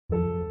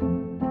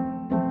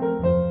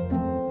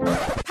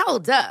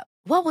Hold up.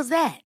 What was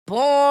that?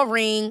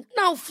 Boring.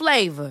 No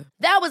flavor.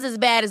 That was as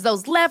bad as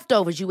those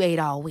leftovers you ate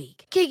all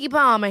week. Keke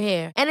Palmer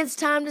here. And it's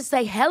time to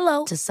say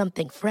hello to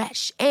something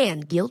fresh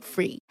and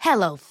guilt-free.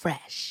 Hello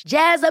Fresh.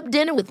 Jazz up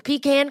dinner with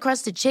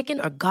pecan-crusted chicken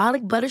or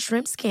garlic butter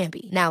shrimp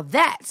scampi. Now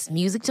that's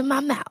music to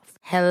my mouth.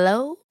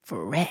 Hello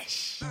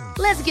Fresh.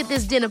 Let's get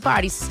this dinner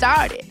party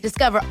started.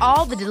 Discover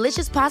all the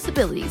delicious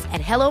possibilities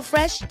at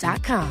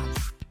hellofresh.com.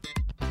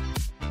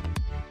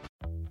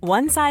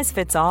 One size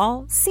fits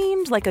all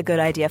seemed like a good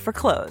idea for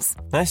clothes.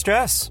 Nice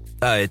dress.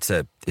 It's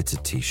a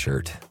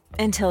t-shirt.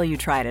 Until you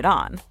tried it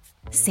on.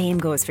 Same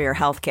goes for your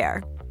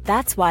healthcare.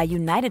 That's why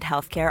United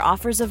Healthcare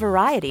offers a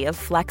variety of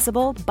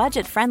flexible,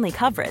 budget-friendly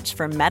coverage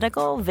for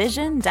medical,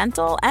 vision,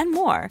 dental, and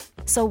more.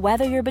 So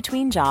whether you're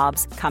between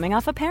jobs, coming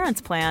off a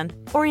parent's plan,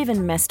 or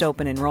even missed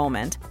open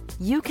enrollment,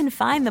 you can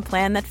find the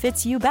plan that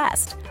fits you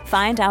best.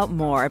 Find out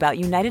more about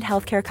United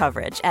Healthcare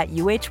coverage at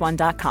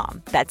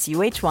uh1.com. That's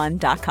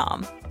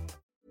uh1.com.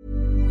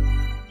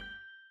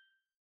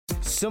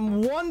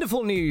 Some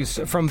wonderful news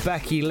from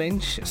Becky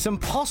Lynch, some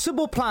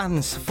possible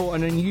plans for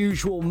an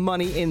unusual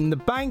Money in the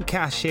Bank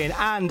cash-in,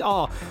 and,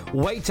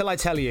 wait till I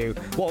tell you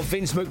what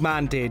Vince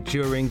McMahon did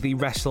during the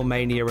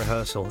WrestleMania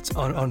rehearsal. It's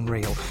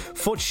unreal.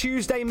 For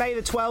Tuesday, May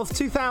the 12th,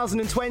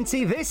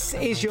 2020, this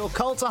is your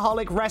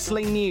Cultaholic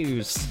Wrestling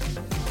News.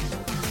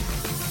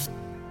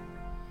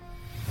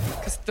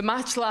 Because the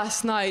match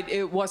last night,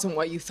 it wasn't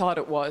what you thought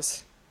it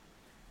was.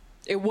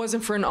 It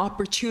wasn't for an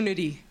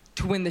opportunity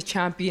to win the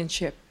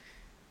championship.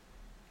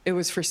 It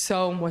was for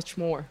so much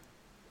more.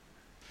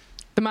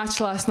 The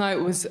match last night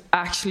was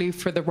actually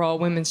for the Raw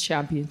Women's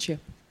Championship.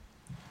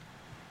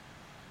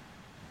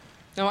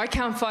 Now, I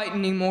can't fight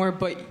anymore,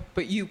 but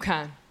you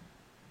can.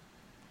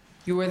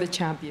 You are the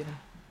champion.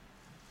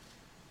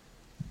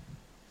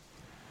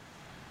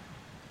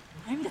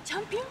 I'm the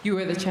champion? You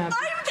are the champion.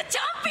 I'm the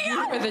champion! You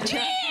are the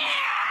champion. Yeah!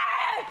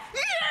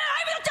 Yeah!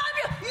 I'm the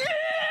champion!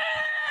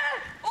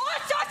 Yeah! Oh,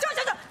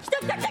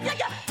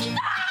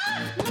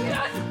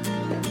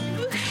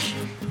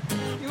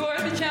 You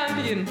are the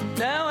champion.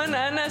 Now, and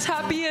as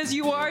happy as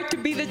you are to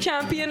be the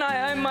champion,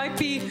 I might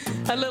be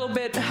a little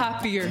bit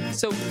happier.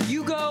 So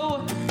you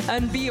go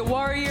and be a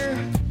warrior,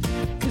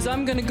 because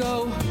I'm going to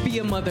go be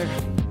a mother.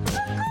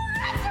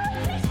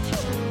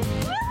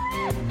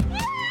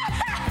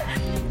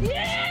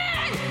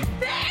 Yeah!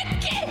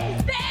 Becky!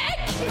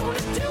 Becky! You wanna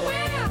do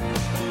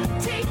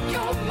it? Take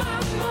your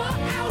mama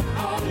out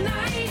all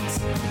night.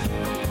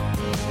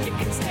 You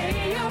can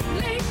stay up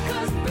late,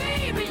 'cause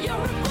baby, you're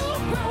a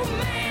full-grown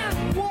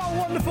man. What a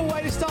wonderful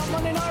way to start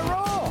Monday Night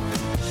Raw.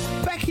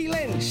 Becky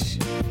Lynch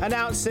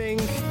announcing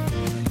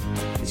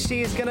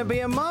she is going to be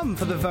a mum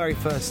for the very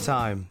first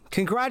time.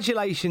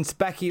 Congratulations,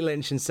 Becky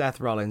Lynch and Seth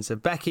Rollins. So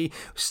Becky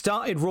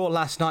started Raw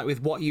last night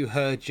with what you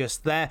heard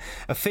just there,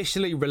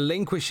 officially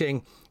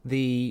relinquishing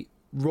the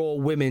Raw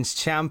Women's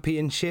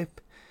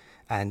Championship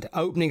and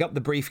opening up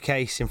the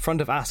briefcase in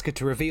front of Asuka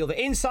to reveal that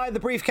inside the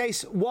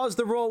briefcase was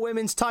the Raw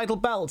Women's title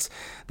belt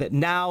that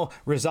now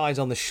resides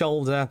on the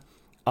shoulder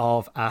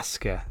of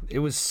Asuka. It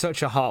was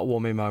such a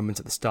heartwarming moment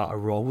at the start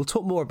of Raw. We'll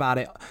talk more about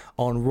it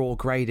on Raw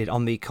Graded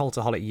on the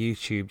Cultaholic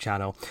YouTube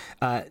channel.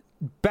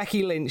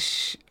 Becky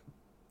Lynch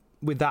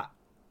with that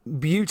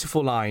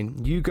beautiful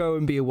line, "You go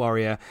and be a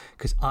warrior,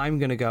 because I'm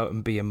going to go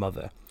and be a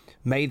mother,"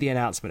 made the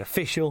announcement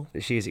official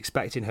that she is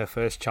expecting her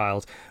first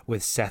child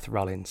with Seth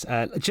Rollins.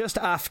 Just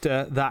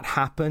after that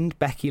happened,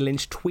 Becky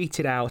Lynch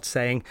tweeted out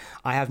saying,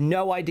 "I have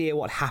no idea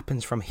what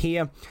happens from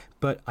here,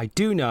 but I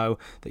do know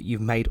that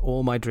you've made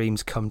all my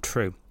dreams come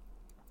true.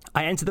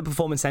 I entered the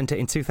Performance Center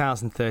in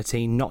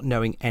 2013 not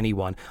knowing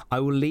anyone. I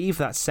will leave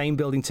that same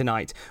building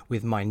tonight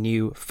with my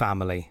new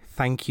family.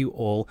 Thank you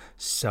all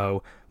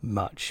so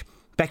much."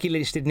 Becky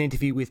Lynch did an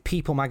interview with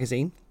People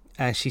magazine.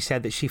 She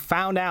said that she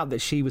found out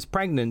that she was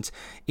pregnant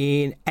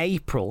in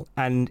April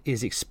and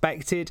is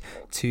expected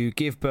to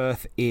give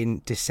birth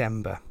in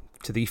December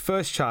to the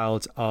first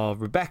child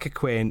of Rebecca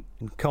Quinn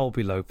and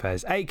Colby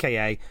Lopez,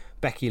 aka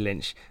Becky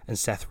Lynch and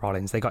Seth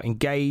Rollins. They got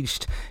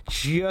engaged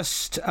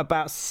just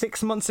about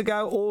 6 months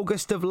ago,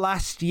 August of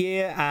last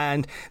year,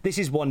 and this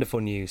is wonderful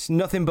news.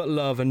 Nothing but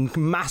love and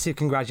massive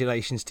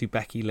congratulations to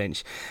Becky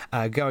Lynch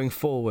going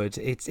forward.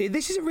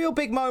 This is a real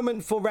big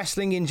moment for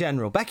wrestling in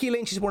general. Becky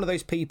Lynch is one of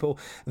those people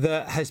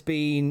that has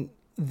been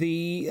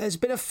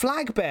a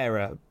flag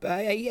bearer,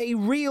 a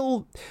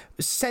real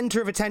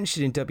centre of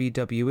attention in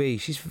WWE.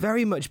 She's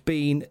very much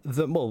been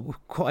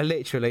quite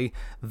literally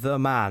the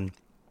man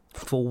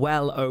for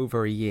well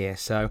over a year.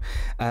 So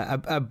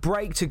a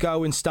break to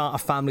go and start a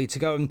family, to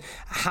go and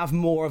have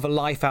more of a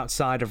life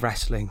outside of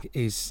wrestling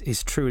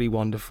is truly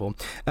wonderful.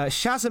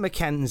 Shazza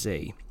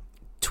McKenzie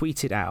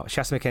tweeted out.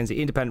 Shazza McKenzie,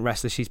 independent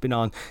wrestler. She's been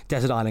on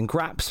Desert Island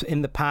Graps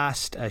in the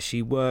past.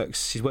 She's worked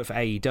for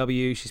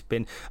AEW. She's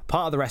been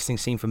part of the wrestling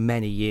scene for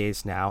many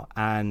years now.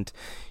 And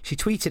she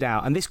tweeted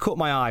out, and this caught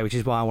my eye, which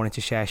is why I wanted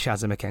to share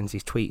Shazza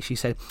McKenzie's tweet. She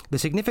said, "The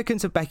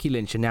significance of Becky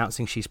Lynch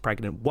announcing she's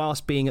pregnant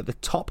whilst being at the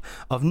top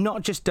of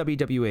not just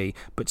WWE,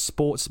 but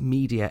sports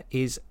media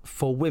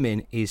for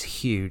women is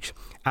huge.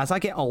 As I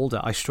get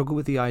older, I struggle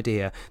with the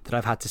idea that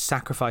I've had to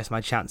sacrifice my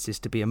chances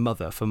to be a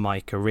mother for my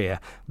career.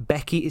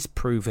 Becky is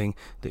proving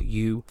that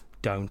you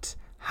don't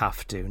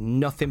have to.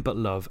 Nothing but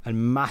love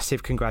and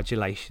massive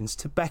congratulations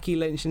to Becky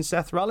Lynch and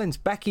Seth Rollins.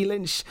 Becky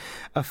Lynch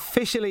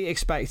officially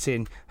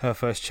expecting her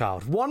first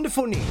child.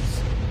 Wonderful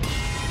news.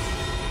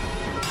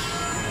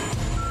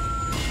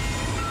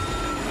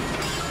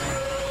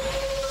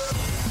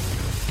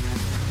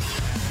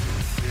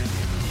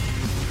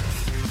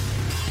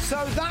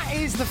 So that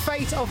is the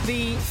fate of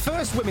the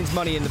first women's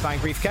Money in the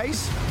Bank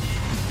briefcase.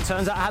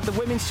 Turns out it had the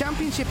Women's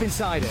Championship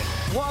inside it.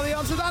 What are the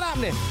odds of that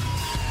happening?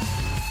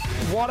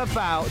 What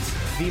about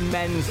the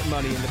men's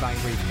Money in the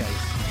Bank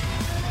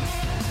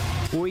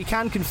briefcase? Well, we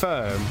can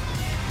confirm,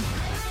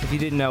 if you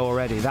didn't know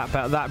already,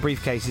 that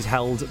briefcase is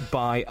held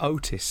by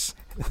Otis.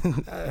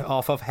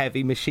 Off of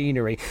Heavy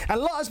Machinery. And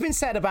a lot has been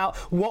said about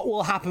what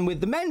will happen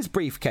with the men's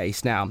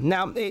briefcase now.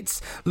 Now,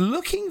 it's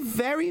looking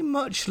very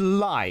much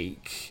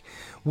like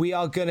we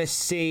are going to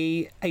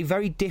see a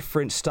very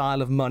different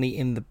style of Money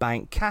in the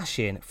Bank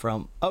cash-in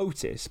from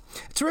Otis.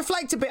 To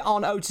reflect a bit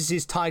on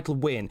Otis's title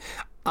win,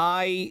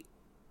 I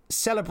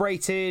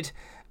celebrated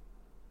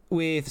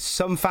with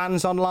some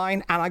fans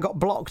online, and I got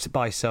blocked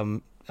by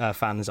some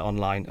fans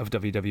online of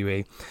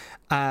WWE.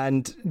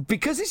 And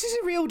because this is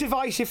a real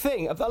divisive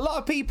thing, a lot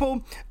of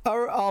people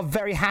are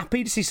very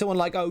happy to see someone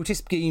like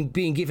Otis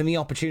being given the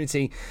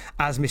opportunity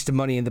as Mr.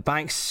 Money in the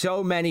Bank.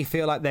 So many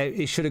feel like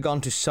it should have gone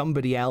to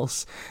somebody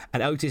else,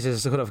 and Otis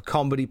as a sort of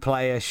comedy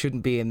player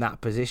shouldn't be in that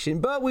position.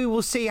 But we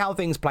will see how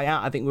things play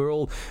out. I think we're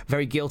all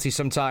very guilty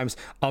sometimes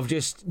of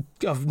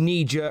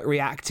knee-jerk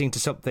reacting to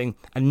something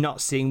and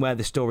not seeing where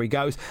the story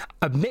goes.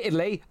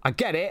 Admittedly, I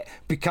get it,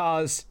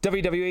 because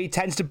WWE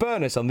tends to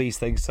burn us on these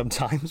things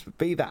sometimes, but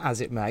be that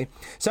as it may.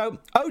 So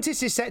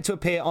Otis is set to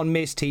appear on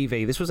Miz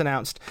TV. This was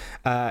announced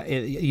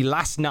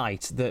last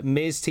night that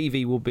Miz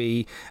TV will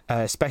be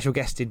special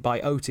guested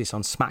by Otis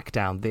on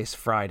SmackDown this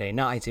Friday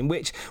night, in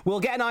which we'll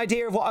get an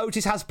idea of what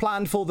Otis has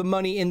planned for the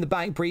Money in the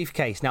Bank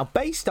briefcase. Now,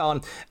 based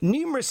on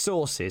numerous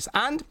sources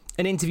and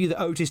an interview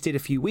that Otis did a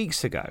few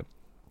weeks ago,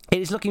 it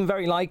is looking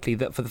very likely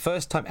that for the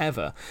first time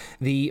ever,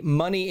 the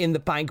Money in the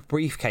Bank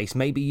briefcase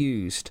may be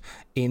used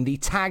in the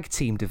tag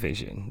team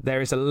division.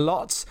 There is a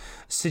lot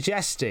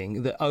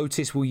suggesting that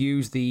Otis will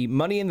use the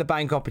Money in the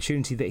Bank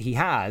opportunity that he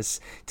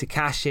has to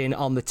cash in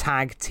on the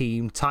tag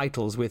team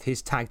titles with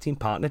his tag team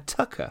partner,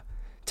 Tucker.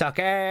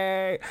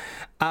 That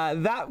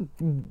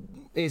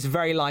is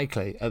very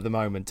likely at the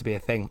moment to be a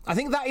thing. I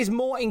think that is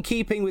more in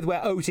keeping with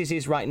where Otis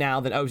is right now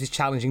than Otis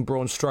challenging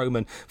Braun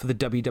Strowman for the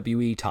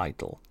WWE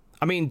title.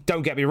 I mean,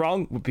 don't get me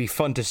wrong, it would be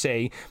fun to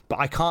see, but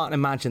I can't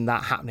imagine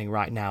that happening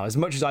right now. As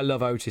much as I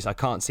love Otis, I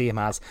can't see him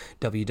as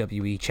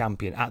WWE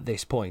champion at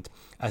this point.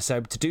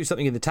 So to do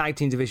something in the tag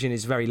team division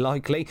is very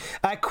likely.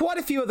 Quite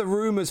a few other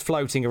rumours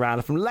floating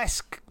around from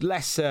less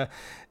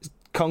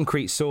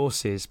concrete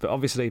sources, but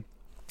obviously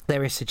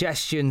there is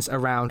suggestions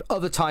around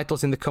other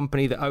titles in the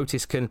company that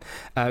Otis can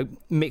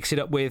mix it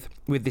up with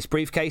this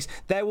briefcase.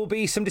 There will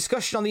be some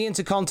discussion on the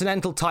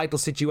Intercontinental title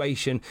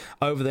situation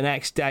over the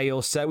next day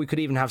or so. We could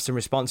even have some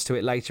response to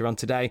it later on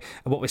today.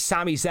 What with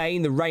Sami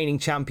Zayn, the reigning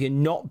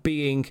champion, not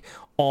being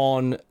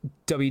on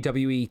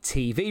WWE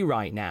TV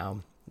right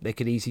now, they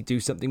could easily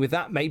do something with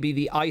that. Maybe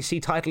the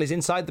IC title is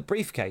inside the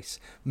briefcase.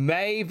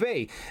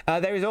 Maybe.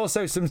 There is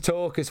also some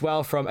talk as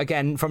well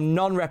from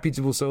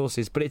non-reputable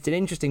sources, but it's an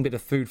interesting bit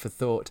of food for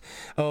thought,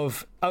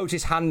 of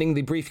Otis handing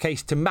the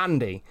briefcase to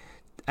Mandy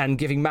and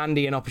giving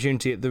Mandy an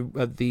opportunity at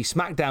the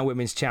SmackDown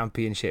Women's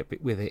Championship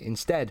with it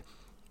instead.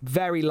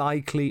 Very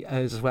likely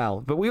as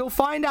well. But we'll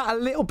find out a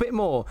little bit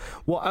more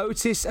what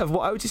Otis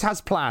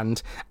has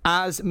planned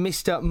as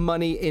Mr.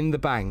 Money in the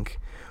Bank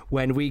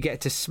when we get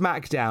to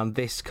SmackDown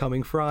this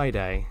coming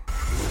Friday.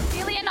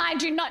 Billy and I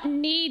do not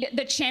need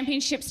the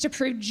championships to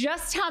prove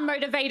just how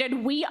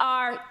motivated we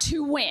are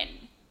to win.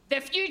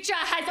 The future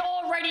has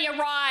already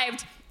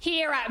arrived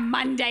here at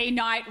Monday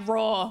Night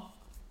Raw.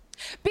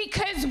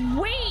 Because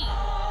we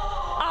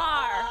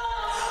are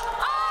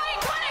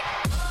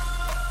Iconics!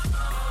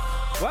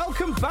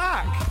 Welcome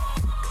back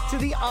to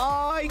the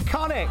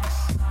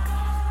Iconics.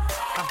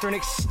 After an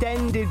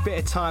extended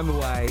bit of time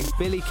away,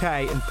 Billie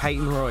Kay and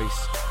Peyton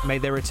Royce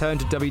made their return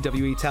to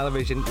WWE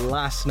television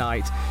last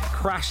night,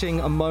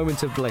 crashing a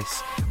moment of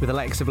bliss with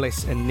Alexa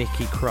Bliss and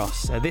Nikki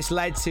Cross. This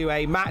led to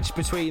a match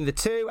between the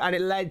two, and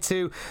it led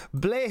to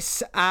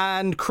Bliss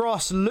and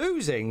Cross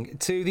losing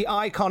to the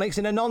Iconics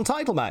in a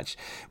non-title match,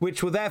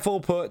 which will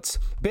therefore put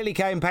Billie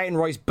Kay and Peyton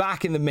Royce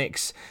back in the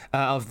mix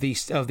of the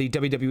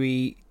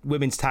WWE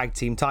Women's Tag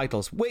Team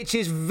titles, which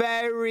is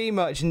very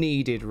much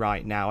needed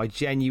right now. I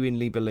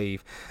genuinely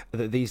believe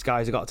that these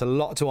guys have got a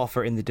lot to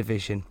offer in the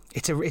division.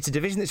 It's a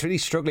division that's really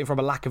struggling from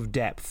a lack of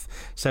depth,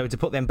 so to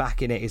put them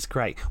back in it is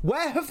great.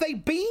 Where have they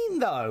been,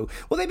 though?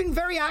 Well, they've been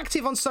very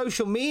active on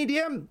social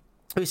media.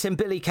 We've seen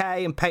Billie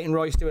Kay and Peyton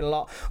Royce doing a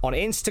lot on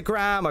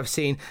Instagram. I've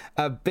seen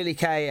Billie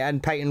Kay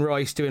and Peyton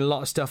Royce doing a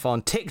lot of stuff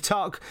on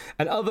TikTok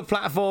and other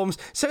platforms.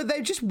 So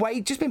they've just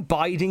been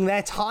biding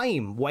their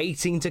time,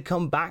 waiting to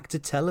come back to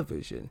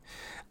television.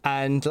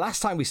 And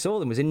last time we saw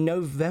them was in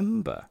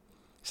November.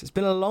 So it's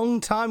been a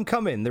long time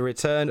coming, the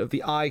return of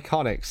the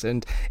Iconics.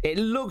 And it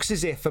looks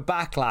as if for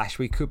Backlash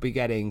we could be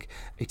getting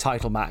a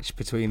title match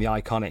between the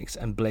Iconics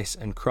and Bliss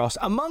and Cross,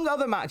 among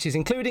other matches,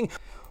 including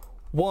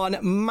one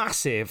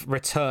massive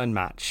return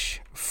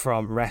match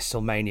from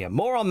WrestleMania.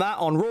 More on that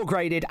on Raw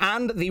Graded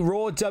and the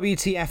Raw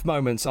WTF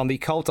moments on the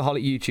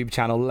Cultaholic YouTube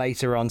channel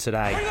later on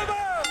today.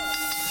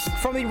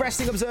 From the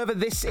Wrestling Observer,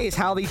 this is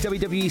how the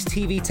WWE's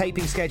TV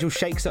taping schedule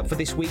shakes up for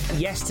this week.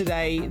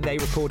 Yesterday, they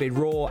recorded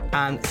Raw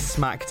and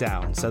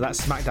SmackDown. So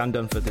that's SmackDown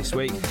done for this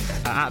week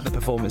at the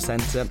Performance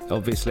Center,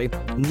 obviously.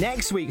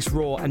 Next week's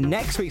Raw and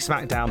next week's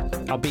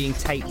SmackDown are being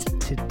taped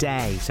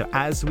today. So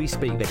as we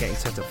speak, they're getting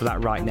set up for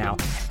that right now.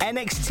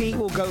 NXT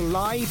will go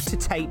live to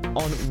tape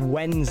on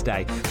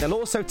Wednesday. They'll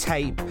also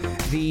tape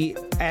the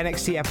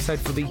NXT episode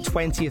for the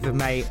 20th of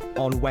May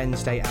on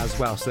Wednesday as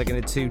well. So they're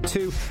going to do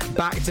two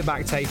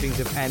back-to-back tapings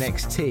of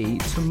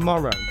NXT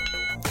tomorrow.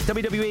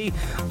 WWE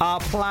are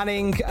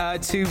planning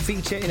to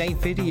feature in a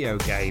video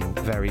game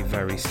very,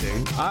 very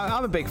soon.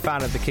 I'm a big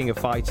fan of the King of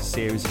Fighters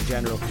series in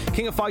general.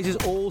 King of Fighters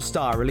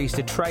All-Star released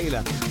a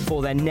trailer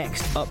for their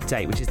next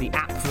update, which is the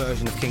app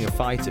version of King of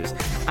Fighters.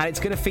 And it's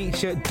going to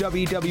feature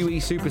WWE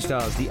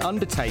superstars The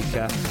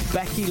Undertaker,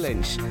 Becky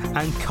Lynch,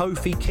 and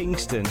Kofi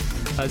Kingston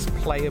as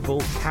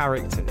playable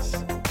characters.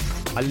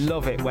 I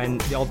love it when,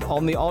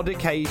 on the odd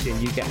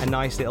occasion, you get a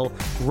nice little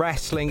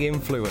wrestling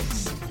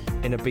influence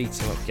in a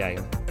beat-em-up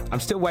game. I'm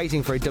still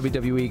waiting for a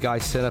WWE guy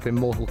to turn up in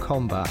Mortal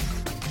Kombat.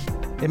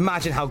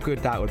 Imagine how good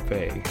that would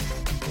be.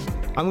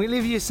 I'm going to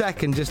leave you a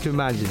second just to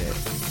imagine it.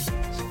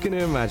 Just going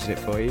to imagine it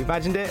for you.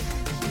 Imagined it?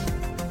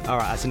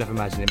 Alright, that's enough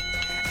imagining.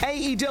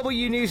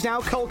 AEW news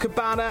now. Colt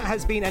Cabana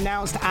has been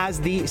announced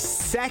as the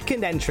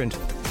second entrant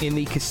in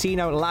the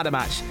Casino ladder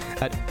match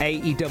at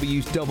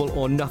AEW's Double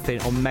or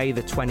Nothing on May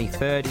the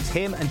 23rd. It's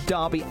him and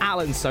Darby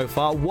Allin so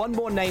far. One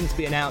more name to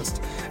be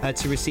announced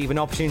to receive an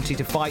opportunity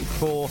to fight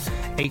for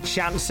a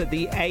chance at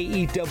the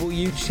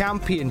AEW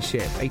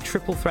Championship. A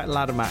triple threat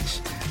ladder match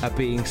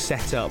being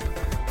set up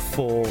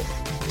for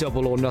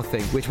Double or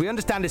Nothing, which we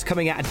understand is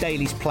coming out of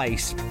Daily's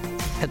Place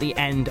at the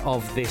end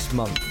of this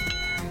month.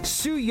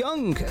 Su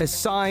Yung has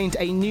signed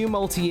a new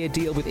multi-year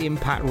deal with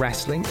Impact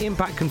Wrestling.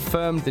 Impact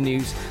confirmed the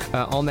news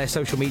on their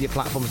social media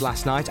platforms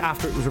last night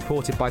after it was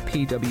reported by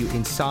PW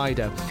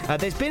Insider.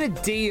 There's been a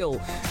deal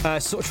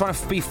sort of trying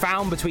to be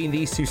found between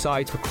these two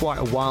sides for quite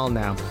a while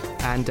now,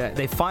 and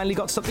they finally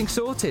got something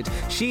sorted.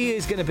 She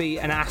is going to be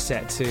an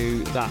asset to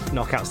that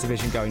Knockouts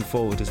division going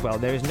forward as well.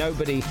 There is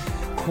nobody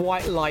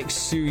quite like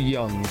Su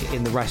Yung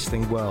in the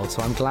wrestling world,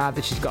 so I'm glad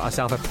that she's got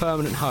herself a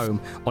permanent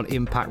home on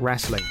Impact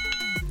Wrestling.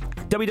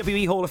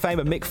 WWE Hall of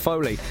Famer Mick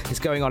Foley is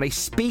going on a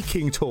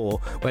speaking tour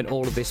when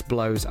all of this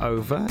blows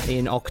over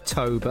in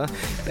October.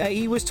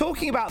 He was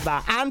talking about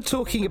that and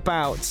talking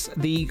about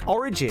the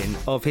origin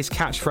of his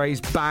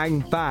catchphrase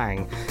 "Bang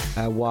Bang"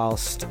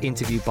 whilst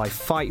interviewed by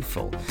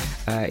Fightful.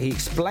 He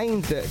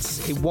explained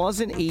that it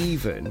wasn't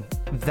even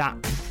that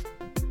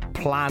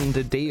planned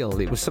a deal.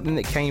 It was something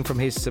that came from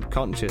his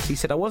subconscious. He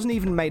said, I wasn't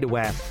even made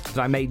aware that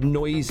I made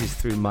noises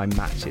through my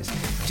matches.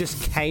 It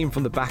just came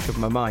from the back of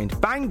my mind.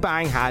 Bang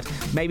Bang had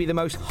maybe the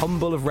most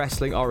humble of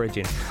wrestling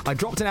origin. I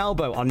dropped an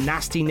elbow on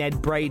Nasty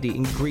Ned Brady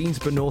in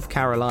Greensboro, North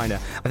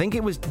Carolina. I think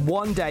it was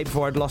one day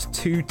before I'd lost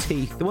 2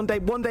 teeth. One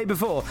day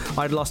before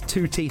I'd lost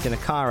 2 teeth in a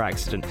car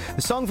accident.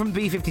 The song from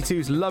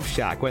B-52's Love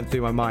Shack went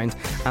through my mind,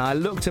 and I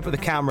looked up at the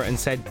camera and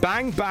said,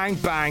 bang, bang,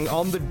 bang,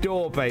 on the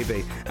door,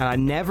 baby. And I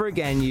never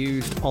again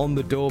used on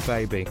the door,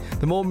 baby.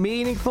 The more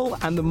meaningful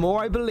and the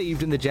more I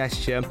believed in the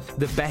gesture,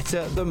 the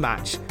better the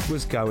match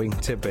was going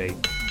to be.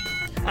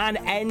 And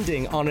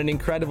ending on an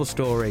incredible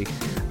story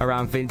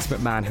around Vince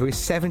McMahon, who is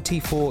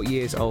 74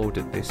 years old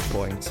at this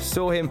point.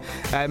 Saw him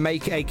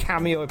make a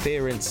cameo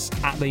appearance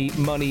at the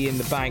Money in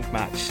the Bank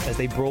match as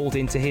they brawled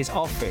into his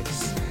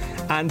office.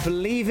 And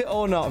believe it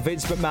or not,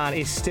 Vince McMahon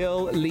is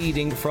still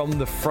leading from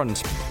the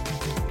front.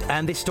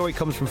 And this story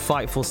comes from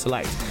Fightful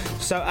Select.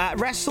 So at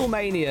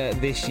WrestleMania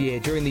this year,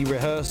 during the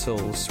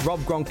rehearsals, Rob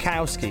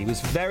Gronkowski was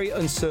very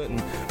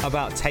uncertain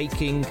about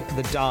taking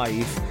the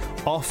dive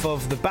off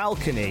of the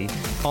balcony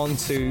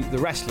onto the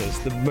wrestlers,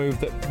 the move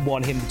that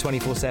won him the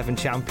 24/7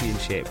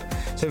 championship.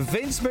 So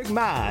Vince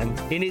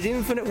McMahon, in his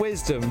infinite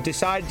wisdom,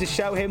 decided to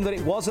show him that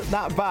it wasn't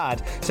that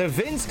bad. So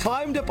Vince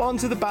climbed up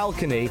onto the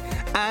balcony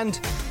and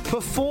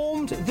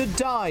performed the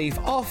dive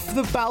off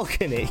the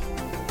balcony.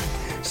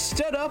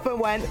 Stood up and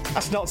went,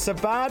 that's not so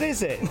bad,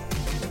 is it?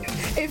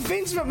 If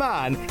Vince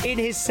McMahon in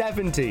his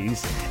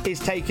 70s is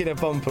taking a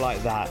bump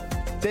like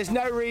that, there's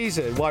no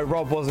reason why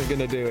Rob wasn't going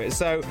to do it.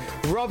 So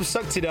Rob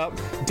sucked it up,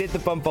 did the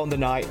bump on the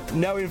night,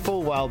 knowing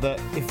full well that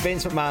if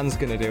Vince McMahon's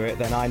going to do it,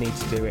 then I need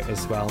to do it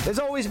as well. There's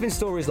always been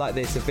stories like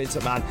this of Vince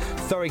McMahon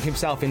throwing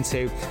himself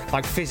into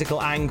like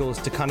physical angles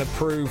to kind of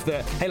prove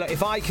that, hey, look,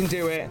 if I can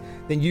do it,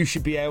 then you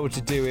should be able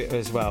to do it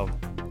as well.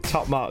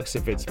 Top marks to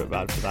Vince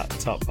McMahon for that.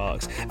 Top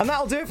marks. And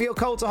that'll do it for your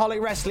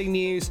Cultaholic Wrestling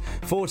news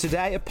for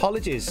today.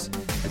 Apologies.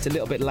 It's a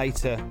little bit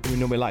later than we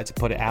normally like to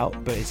put it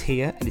out, but it's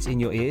here and it's in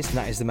your ears, and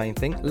that is the main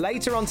thing.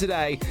 Later on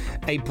today,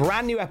 a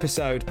brand new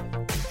episode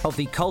of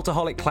the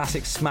Cultaholic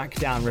Classic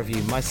SmackDown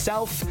review.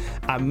 Myself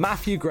and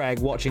Matthew Gregg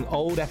watching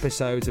old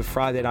episodes of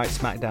Friday Night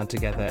SmackDown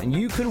together, and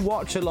you can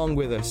watch along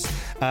with us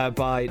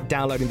by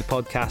downloading the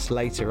podcast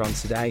later on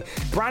today.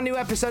 Brand new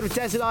episode of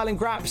Desert Island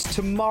Graps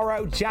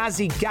tomorrow.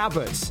 Jazzy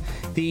Gabbert,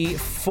 the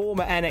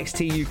former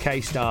NXT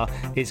UK star,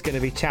 is going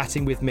to be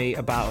chatting with me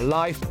about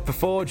life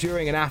before,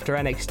 during and after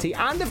NXT,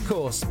 and of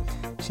course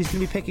she's going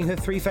to be picking her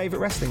 3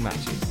 favourite wrestling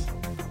matches.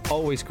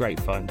 Always great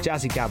fun.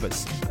 Jazzy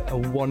Gabbert's a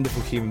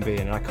wonderful human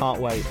being, and I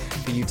can't wait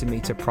for you to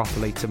meet her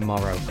properly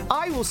tomorrow.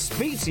 I will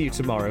speak to you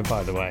tomorrow,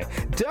 by the way.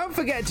 Don't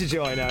forget to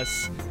join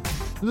us.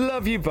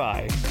 Love you,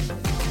 bye.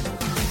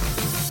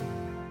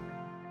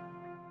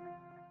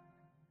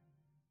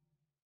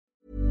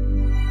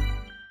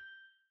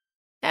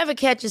 Ever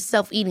catch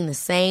yourself eating the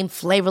same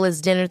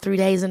flavorless dinner 3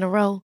 days in a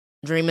row?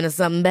 Dreaming of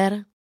something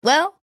better?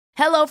 Well,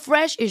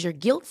 HelloFresh is your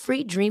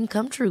guilt-free dream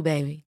come true,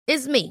 baby.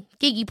 It's me,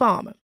 Keke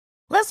Palmer.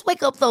 Let's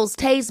wake up those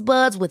taste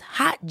buds with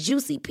hot,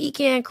 juicy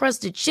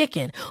pecan-crusted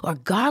chicken or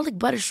garlic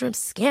butter shrimp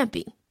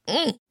scampi.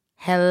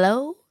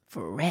 Hello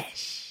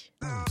Fresh.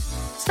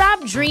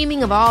 Stop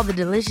dreaming of all the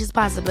delicious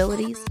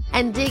possibilities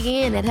and dig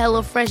in at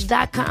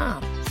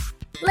HelloFresh.com.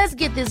 Let's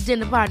get this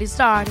dinner party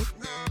started.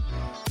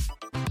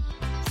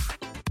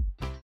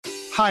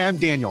 Hi, I'm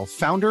Daniel,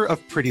 founder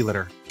of Pretty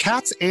Litter.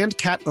 Cats and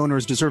cat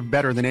owners deserve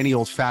better than any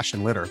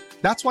old-fashioned litter.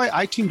 That's why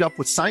I teamed up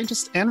with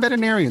scientists and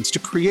veterinarians to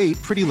create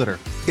Pretty Litter.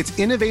 Its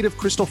innovative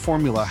crystal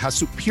formula has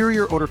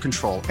superior odor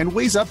control and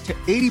weighs up to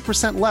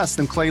 80% less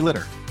than clay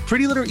litter.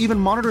 Pretty Litter even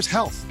monitors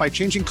health by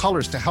changing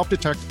colors to help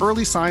detect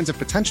early signs of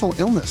potential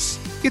illness.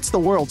 It's the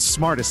world's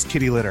smartest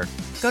kitty litter.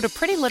 Go to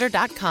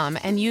prettylitter.com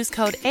and use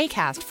code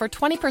ACAST for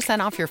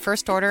 20% off your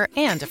first order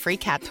and a free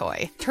cat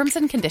toy. Terms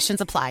and conditions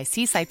apply.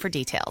 See site for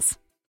details.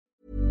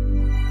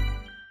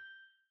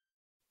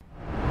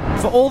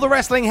 For all the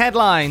wrestling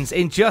headlines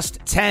in just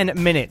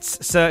 10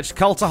 minutes, search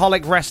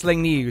Cultaholic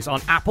Wrestling News on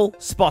Apple,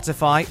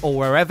 Spotify, or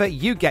wherever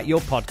you get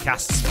your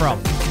podcasts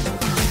from.